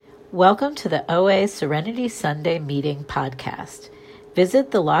Welcome to the OA Serenity Sunday Meeting podcast.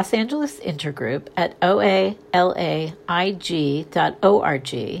 Visit the Los Angeles Intergroup at oalaig.org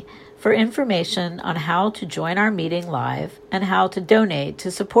for information on how to join our meeting live and how to donate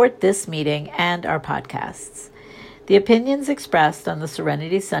to support this meeting and our podcasts. The opinions expressed on the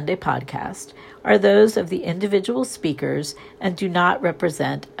Serenity Sunday podcast are those of the individual speakers and do not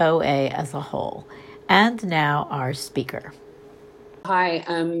represent OA as a whole. And now our speaker. Hi,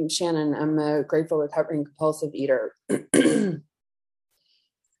 I'm Shannon. I'm a grateful recovering compulsive eater. Clear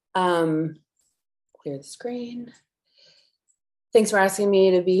the screen. Thanks for asking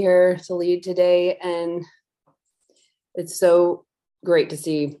me to be here to lead today. And it's so great to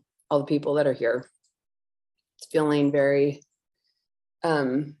see all the people that are here. It's feeling very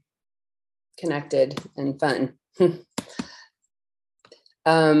connected and fun.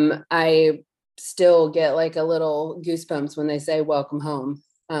 I still get like a little goosebumps when they say welcome home.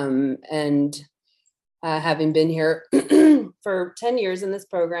 And having been here for 10 years in this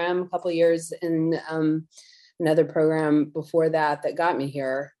program, a couple of years in another program before that got me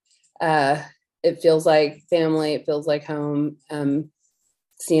here, it feels like family, it feels like home,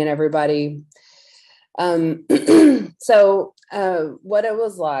 seeing everybody. So what it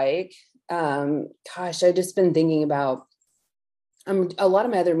was like, I just been thinking about a lot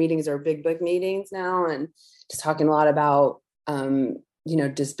of my other meetings are big book meetings now, and just talking a lot about,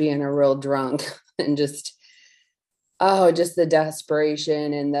 just being a real drunk and just the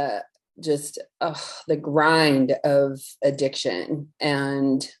desperation and the grind of addiction.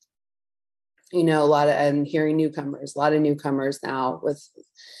 And, I'm hearing a lot of newcomers now with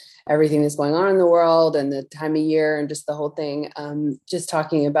everything that's going on in the world and the time of year and just the whole thing. Just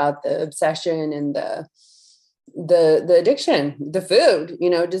talking about the obsession and the addiction, the food,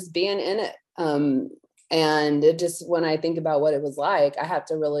 just being in it. And it just, when I think about what it was like, I have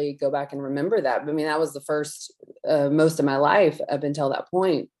to really go back and remember that. I mean, that was the first, most of my life up until that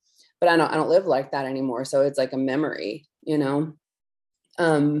point, but I don't live like that anymore. So it's like a memory, and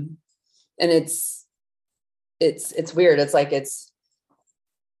it's weird. It's like, it's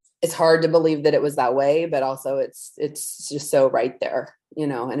hard to believe that it was that way, but also it's just so right there,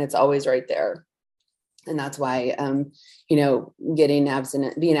 and it's always right there. And that's why, being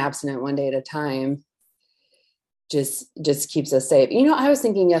abstinent one day at a time just keeps us safe. I was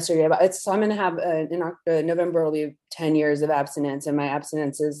thinking yesterday about it. So I'm going to have in November, it'll be 10 years of abstinence, and my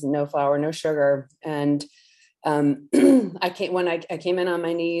abstinence is no flour, no sugar. And I came in on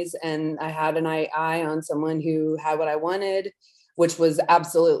my knees, and I had an eye on someone who had what I wanted, which was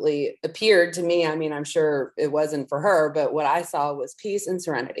absolutely appeared to me. I mean, I'm sure it wasn't for her, but what I saw was peace and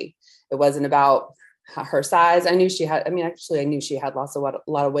serenity. It wasn't about her size. I knew she had lost a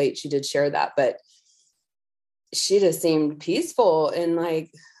lot of weight. She did share that, but she just seemed peaceful and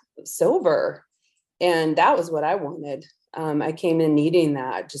like sober. And that was what I wanted. I came in needing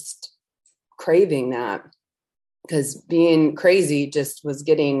that, just craving that, because being crazy it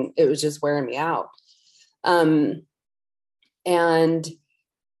was just wearing me out. And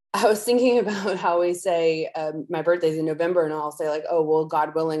I was thinking about how we say, my birthday's in November, and I'll say like, oh, well,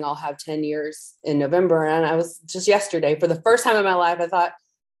 God willing, I'll have 10 years in November. And I was just yesterday, for the first time in my life, I thought,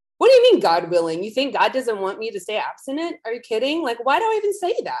 what do you mean God willing? You think God doesn't want me to stay abstinent? Are you kidding? Like, why do I even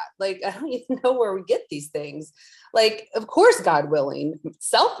say that? Like, I don't even know where we get these things. Like, of course, God willing.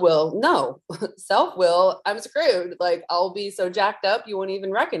 Self-will, no. Self-will, I'm screwed. Like, I'll be so jacked up, you won't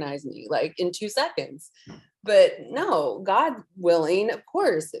even recognize me, like, in 2 seconds. But no, God willing, of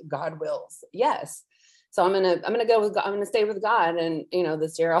course, God wills. Yes. So I'm going to go with God. I'm going to stay with God. And,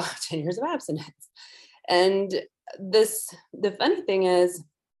 this year I'll have 10 years of abstinence. And the funny thing is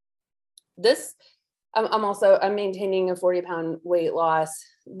I'm maintaining a 40-pound weight loss.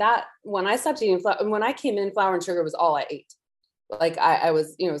 That when I stopped eating when I came in, flour and sugar was all I ate. Like I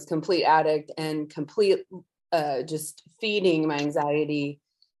was, was complete addict and complete, just feeding my anxiety.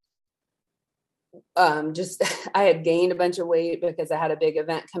 I had gained a bunch of weight because I had a big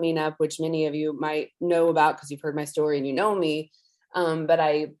event coming up, which many of you might know about because you've heard my story and you know me. But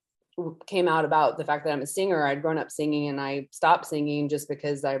I came out about the fact that I'm a singer. I'd grown up singing, and I stopped singing just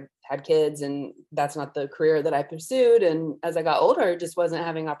because I had kids, and that's not the career that I pursued. And as I got older, I just wasn't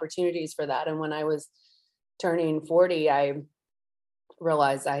having opportunities for that. And when I was turning 40, I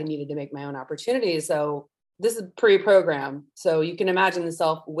realized I needed to make my own opportunities. So this is pre-program. So you can imagine the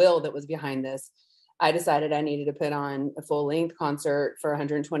self-will that was behind this. I decided I needed to put on a full-length concert for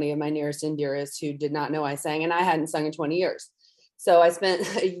 120 of my nearest and dearest who did not know I sang, and I hadn't sung in 20 years. So I spent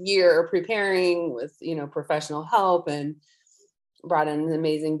a year preparing with, professional help, and brought in an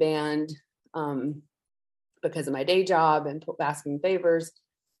amazing band because of my day job and asking favors.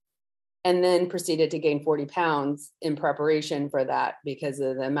 and then proceeded to gain 40 pounds in preparation for that because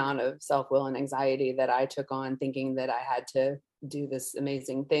of the amount of self-will and anxiety that I took on, thinking that I had to do this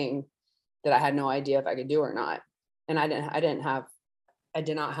amazing thing that I had no idea if I could do or not. And I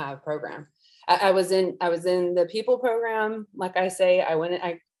did not have program. I was in the people program. Like I say,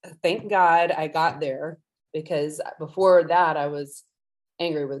 I thank God I got there, because before that I was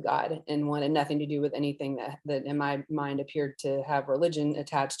angry with God and wanted nothing to do with anything that in my mind appeared to have religion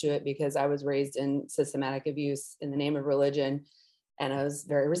attached to it, because I was raised in systematic abuse in the name of religion. And I was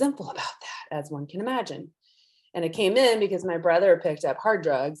very resentful about that, as one can imagine. And I came in because my brother picked up hard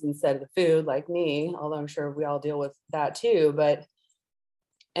drugs instead of the food, like me, although I'm sure we all deal with that too.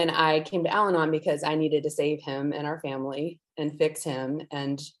 And I came to Al-Anon because I needed to save him and our family and fix him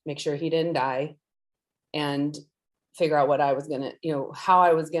and make sure he didn't die, and figure out what I was going to, how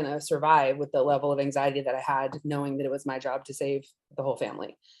I was going to survive with the level of anxiety that I had, knowing that it was my job to save the whole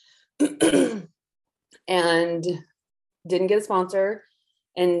family. And didn't get a sponsor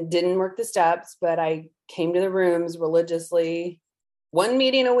and didn't work the steps, but I came to the rooms religiously, one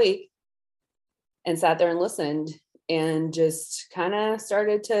meeting a week, and sat there and listened, and just kind of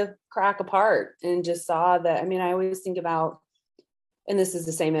started to crack apart, and just saw that, I always think about, and this is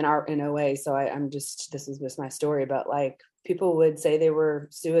the same in OA. So this is just my story, but like people would say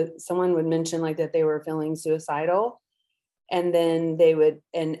someone would mention like that they were feeling suicidal. And then they would,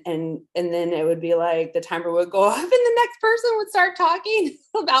 and then it would be like the timer would go off and the next person would start talking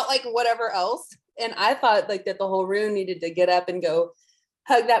about like whatever else. And I thought like that the whole room needed to get up and go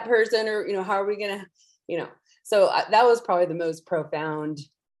hug that person, or, how are we going to, so that was probably the most profound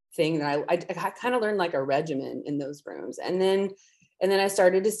thing that I kind of learned like a regimen in those rooms. And then I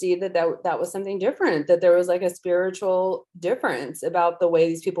started to see that was something different, that there was like a spiritual difference about the way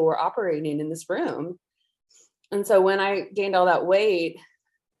these people were operating in this room. And so when I gained all that weight,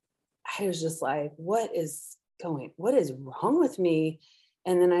 I was just like, what is wrong with me?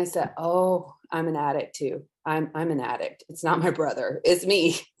 And then I said, oh, I'm an addict too. I'm an addict. It's not my brother. It's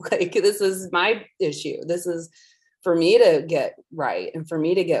me. Like, this is my issue. This is for me to get right, and for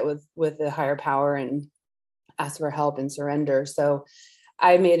me to get with a higher power and ask for help and surrender. So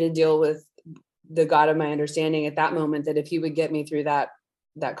I made a deal with the God of my understanding at that moment, that if he would get me through that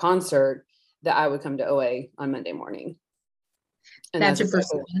concert, that I would come to OA on Monday morning. And that's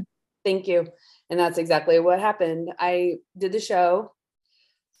exactly, thank you. And that's exactly what happened. I did the show,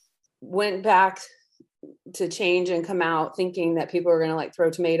 went back to change and come out thinking that people were going to like throw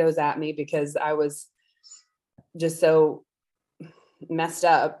tomatoes at me, because I was just so messed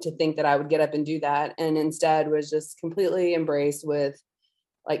up to think that I would get up and do that. And instead was just completely embraced with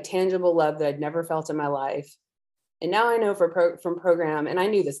like tangible love that I'd never felt in my life. And now I know from program, and I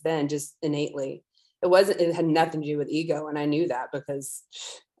knew this then just innately, it had nothing to do with ego. And I knew that because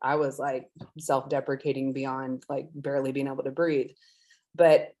I was like self-deprecating beyond like barely being able to breathe.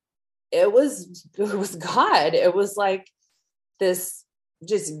 But it was God. It was like this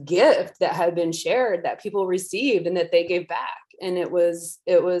just gift that had been shared, that people received and that they gave back. And it was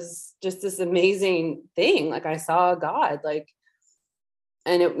just this amazing thing. Like I saw God, like,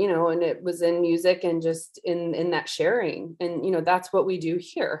 and it, and it was in music and just in that sharing. And, that's what we do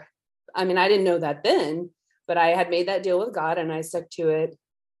here. I didn't know that then, but I had made that deal with God and I stuck to it.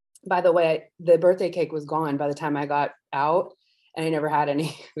 By the way, the birthday cake was gone by the time I got out, and I never had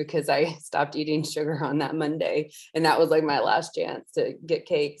any because I stopped eating sugar on that Monday. And that was like my last chance to get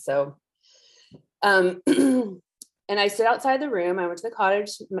cake. So, and I stood outside the room. I went to the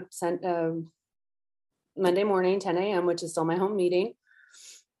cottage Monday morning, 10 a.m., which is still my home meeting.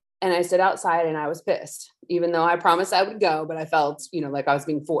 And I stood outside and I was pissed, even though I promised I would go, but I felt, like I was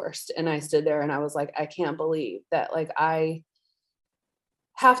being forced. And I stood there and I was like, I can't believe that, like, I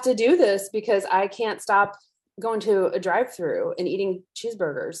have to do this because I can't stop going to a drive-through and eating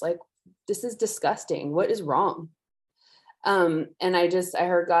cheeseburgers. Like, this is disgusting. What is wrong? And I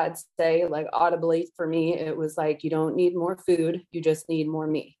heard God say, like, audibly for me, it was like, you don't need more food. You just need more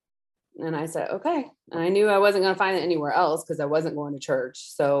me. And I said, okay. And I knew I wasn't going to find it anywhere else because I wasn't going to church.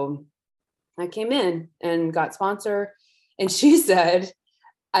 So I came in and got sponsor. And she said,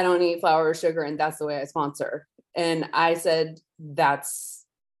 I don't eat flour or sugar. And that's the way I sponsor. And I said, that's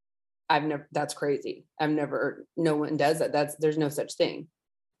crazy. No one does that. There's no such thing.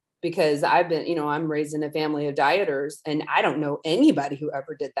 Because I've been, I'm raised in a family of dieters and I don't know anybody who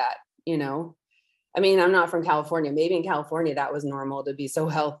ever did that, I'm not from California. Maybe in California that was normal to be so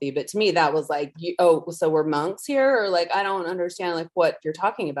healthy. But to me, that was like, so we're monks here? Or like, I don't understand like what you're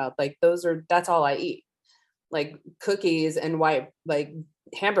talking about. Like that's all I eat. Like cookies and white, like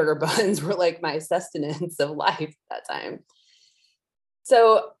hamburger buns were like my sustenance of life at that time.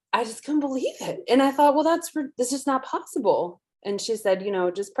 So I just couldn't believe it. And I thought, well, this is not possible. And she said,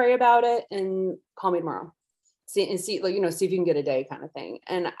 just pray about it and call me tomorrow. See if you can get a day kind of thing.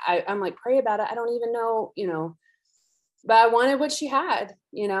 And I'm like, pray about it. I don't even know, but I wanted what she had,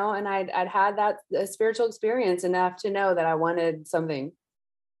 and I'd had that a spiritual experience enough to know that I wanted something.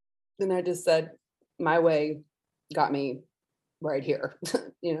 And I just said, my way got me right here,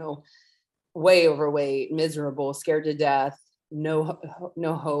 way overweight, miserable, scared to death, no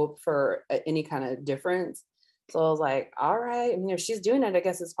hope for any kind of difference. So I was like, all right, if she's doing it, I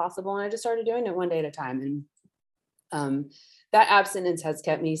guess it's possible. And I just started doing it one day at a time. And that abstinence has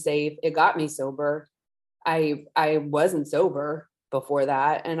kept me safe. It got me sober. I wasn't sober before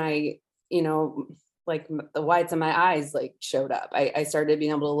that. And I, like the whites of my eyes like showed up. I started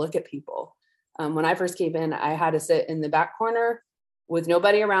being able to look at people. When I first came in, I had to sit in the back corner with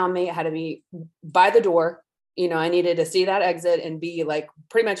nobody around me. I had to be by the door. I needed to see that exit and be like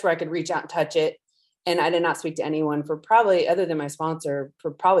pretty much where I could reach out and touch it. And I did not speak to anyone for probably, other than my sponsor,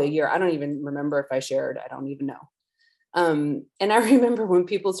 for probably a year. I don't even remember if I shared. I don't even know. And I remember when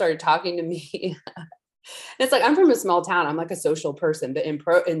people started talking to me, it's like, I'm from a small town. I'm like a social person, but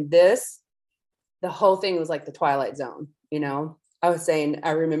in this, the whole thing was like the Twilight Zone. I was saying,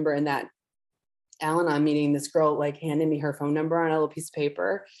 I remember in that Al-Anon meeting, this girl like handed me her phone number on a little piece of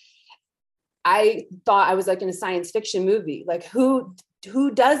paper. I thought I was like in a science fiction movie. Like who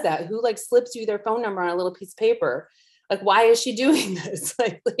does that? Who like slips you their phone number on a little piece of paper? Like, why is she doing this?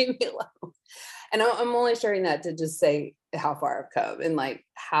 Like, leave me alone. And I'm only sharing that to just say how far I've come and like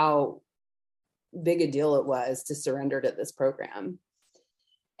how big a deal it was to surrender to this program.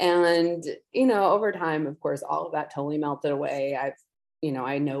 And, over time, of course, all of that totally melted away. I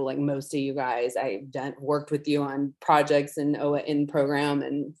know like most of you guys, I've worked with you on projects and in program,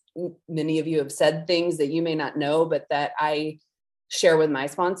 and many of you have said things that you may not know, but that I share with my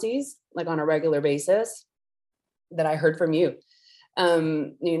sponsees, like on a regular basis, that I heard from you.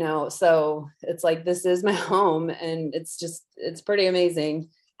 So it's like, this is my home, and it's pretty amazing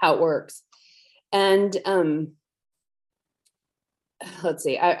how it works. And, let's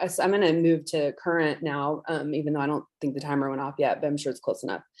see, I'm going to move to current now, even though I don't think the timer went off yet, but I'm sure it's close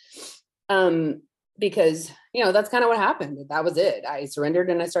enough. Because, that's kind of what happened. That was it. I surrendered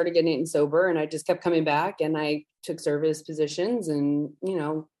and I started getting sober, and I just kept coming back, and I took service positions and,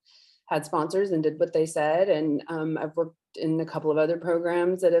 had sponsors and did what they said. And I've worked in a couple of other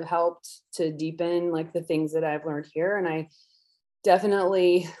programs that have helped to deepen like the things that I've learned here. And I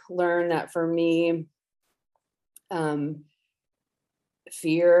definitely learned that for me,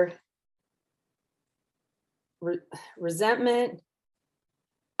 fear, resentment.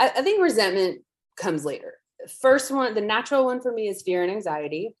 I think resentment comes later. First one, the natural one for me is fear and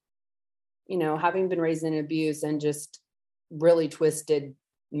anxiety. Having been raised in abuse and just really twisted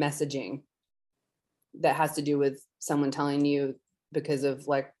messaging that has to do with someone telling you because of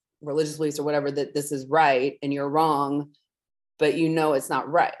like religious beliefs or whatever, that this is right and you're wrong, but it's not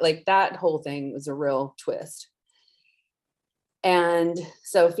right. Like that whole thing was a real twist. And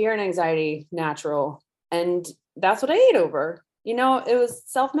so fear and anxiety, natural. And that's what I ate over. It was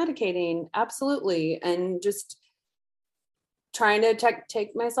self-medicating. Absolutely. And just trying to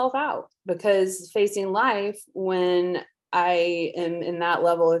take myself out, because facing life when I am in that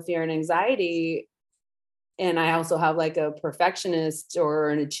level of fear and anxiety, and I also have like a perfectionist or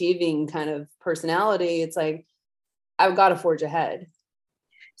an achieving kind of personality, it's like, I've got to forge ahead.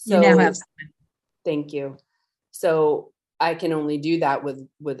 So you now have something. Thank you. So I can only do that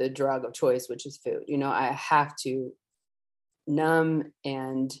with a drug of choice, which is food. I have to numb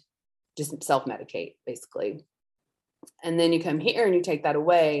and just self-medicate basically. And then you come here and you take that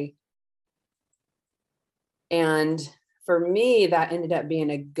away. And for me, that ended up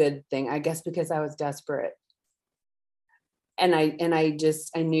being a good thing, I guess, because I was desperate. And I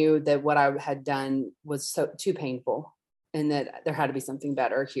knew that what I had done was too painful, and that there had to be something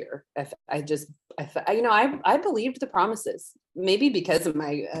better here. I believed the promises, maybe because of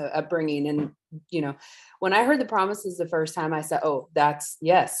my upbringing. And, when I heard the promises the first time, I said, oh, that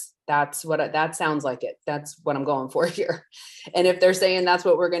sounds like it. That's what I'm going for here. And if they're saying that's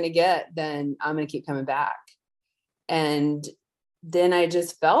what we're going to get, then I'm going to keep coming back. And then I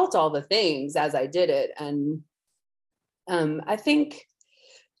just felt all the things as I did it. And I think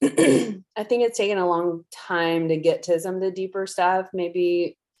it's taken a long time to get to some of the deeper stuff,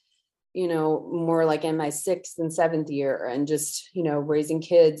 maybe, more like in my 6th and 7th year, and just, raising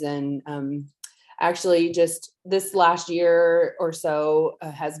kids. And actually just this last year or so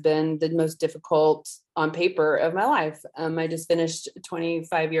has been the most difficult on paper of my life. I just finished a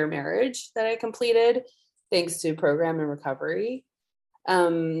 25-year marriage that I completed thanks to program and recovery.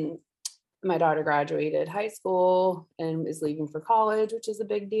 My daughter graduated high school and is leaving for college, which is a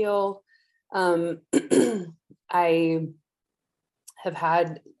big deal. I have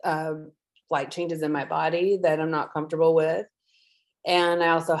had like changes in my body that I'm not comfortable with. And I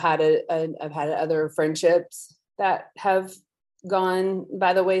also had I've had other friendships that have gone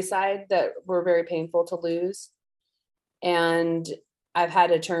by the wayside that were very painful to lose. And I've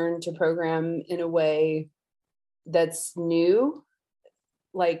had to turn to program in a way that's new,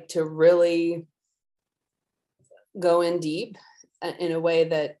 like to really go in deep in a way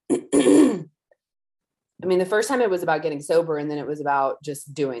that, I mean, the first time it was about getting sober, and then it was about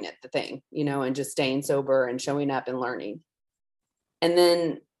just doing it, the thing, and just staying sober and showing up and learning. And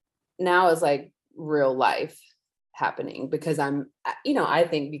then now is like real life happening because I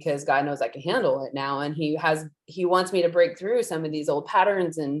think because God knows I can handle it now. And he wants me to break through some of these old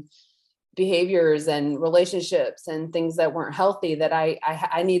patterns and behaviors and relationships and things that weren't healthy that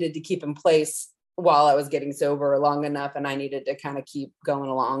I needed to keep in place while I was getting sober long enough. And I needed to kind of keep going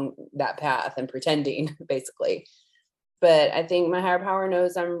along that path and pretending basically. But I think my higher power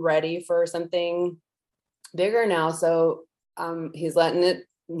knows I'm ready for something bigger now. So he's letting it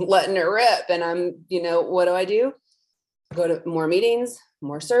rip. And I'm, what do? Go to more meetings,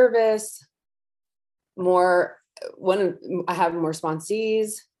 more service, I have more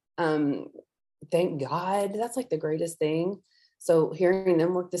sponsees. Thank God, that's like the greatest thing. So hearing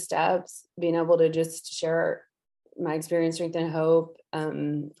them work the steps, being able to just share my experience, strength, and hope,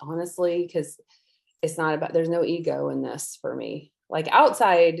 honestly, because it's not about, there's no ego in this for me. Like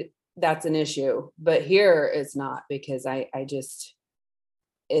outside, that's an issue, but here it's not, because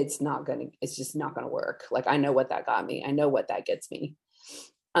it's just not gonna work. Like I know what that got me. I know what that gets me.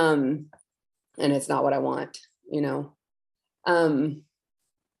 And it's not what I want,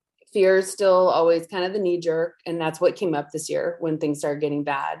 fear is still always kind of the knee jerk. And that's what came up this year when things started getting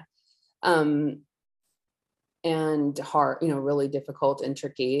bad. And hard, really difficult and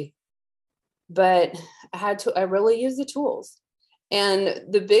tricky. But I really use the tools. And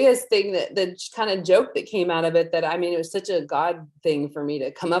the biggest thing the kind of joke that came out of it, that, I mean, it was such a God thing for me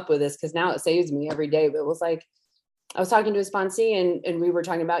to come up with this, because now it saves me every day. But it was like, I was talking to a sponsee and we were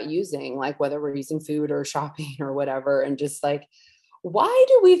talking about using, like, whether we're using food or shopping or whatever. And just like, why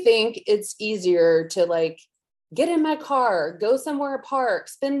do we think it's easier to like get in my car, go somewhere, park,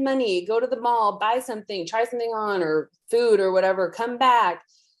 spend money, go to the mall, buy something, try something on, or food or whatever, come back,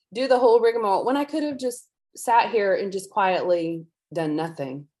 do the whole rigmarole, when I could have just sat here and just quietly done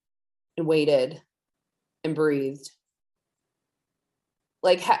nothing and waited and breathed?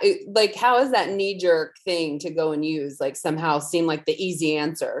 Like how is that knee jerk thing to go and use, like, somehow seem like the easy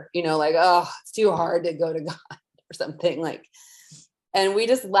answer, like, oh, it's too hard to go to God or something, like. And we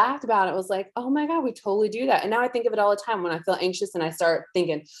just laughed about it. It was like, oh my God, we totally do that. And now I think of it all the time when I feel anxious and I start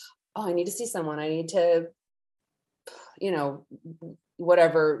thinking, oh, I need to see someone. I need to,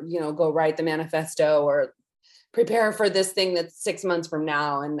 whatever, go write the manifesto or prepare for this thing that's 6 months from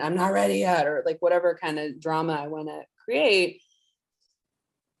now and I'm not ready yet, or like whatever kind of drama I want to create.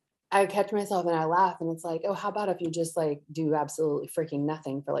 I catch myself and I laugh, and it's like, oh, how about if you just like do absolutely freaking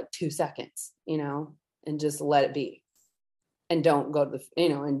nothing for like 2 seconds, and just let it be. And don't go to the,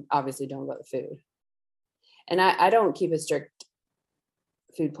 and obviously don't go to food. And I don't keep a strict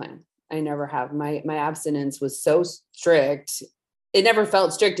food plan. I never have. My abstinence was so strict. It never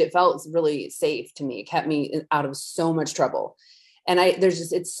felt strict. It felt really safe to me. It kept me out of so much trouble. And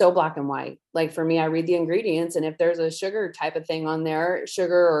it's so black and white. Like for me, I read the ingredients, and if there's a sugar type of thing on there,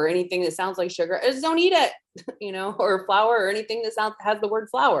 sugar or anything that sounds like sugar, I just don't eat it, or flour or anything that has the word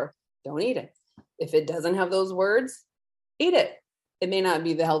flour, don't eat it. If it doesn't have those words, eat it. It may not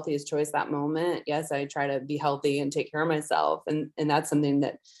be the healthiest choice that moment. Yes, I try to be healthy and take care of myself. And that's something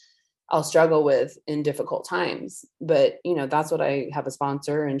that I'll struggle with in difficult times. But, that's what I have a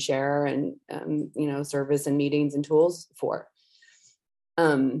sponsor and share and, service and meetings and tools for.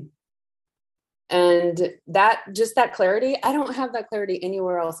 And that clarity, I don't have that clarity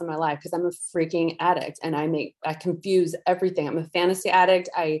anywhere else in my life, because I'm a freaking addict and I confuse everything. I'm a fantasy addict.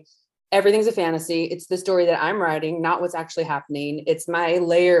 Everything's a fantasy. It's the story that I'm writing, not what's actually happening. It's my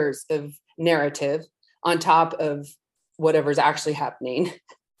layers of narrative on top of whatever's actually happening.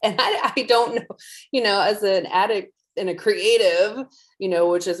 And I don't know, as an addict and a creative,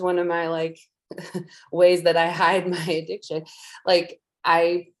 which is one of my like ways that I hide my addiction. Like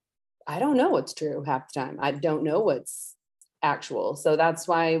I don't know what's true half the time. I don't know what's actual. So that's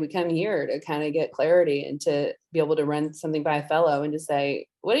why we come here, to kind of get clarity and to be able to run something by a fellow and to say,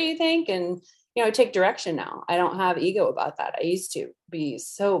 what do you think? And, take direction now. I don't have ego about that. I used to be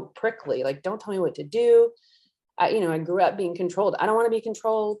so prickly, like, don't tell me what to do. I grew up being controlled. I don't want to be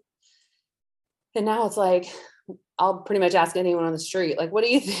controlled. And now it's like, I'll pretty much ask anyone on the street, like, what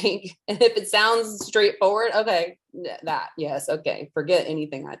do you think? And if it sounds straightforward, okay, yes. Okay. Forget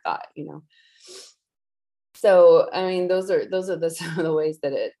anything I thought, So, I mean, those are some of the ways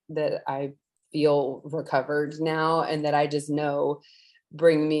that I feel recovered now. And that I just know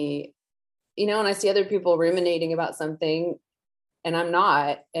bring me, and I see other people ruminating about something and I'm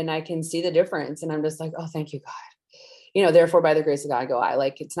not, and I can see the difference. And I'm just like, oh, thank you, God. Therefore, by the grace of God,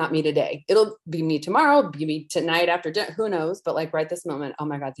 it's not me today. It'll be me tomorrow, be me tonight after dinner, who knows? But like right this moment, oh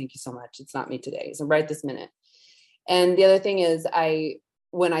my God, thank you so much. It's not me today. So right this minute. And the other thing is I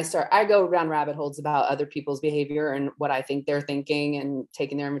go down rabbit holes about other people's behavior and what I think they're thinking and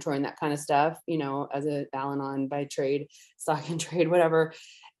taking their inventory and that kind of stuff, as a Al-Anon by trade, stock and trade, whatever.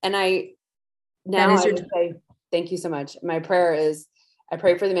 And I would say, thank you so much. My prayer is I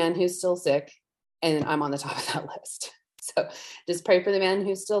pray for the man who's still sick, and I'm on the top of that list. So just pray for the man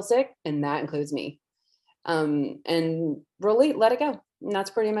who's still sick, and that includes me. And really let it go. And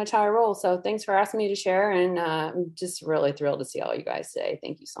that's pretty much how I roll. So thanks for asking me to share. And I'm just really thrilled to see all you guys today.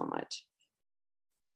 Thank you so much.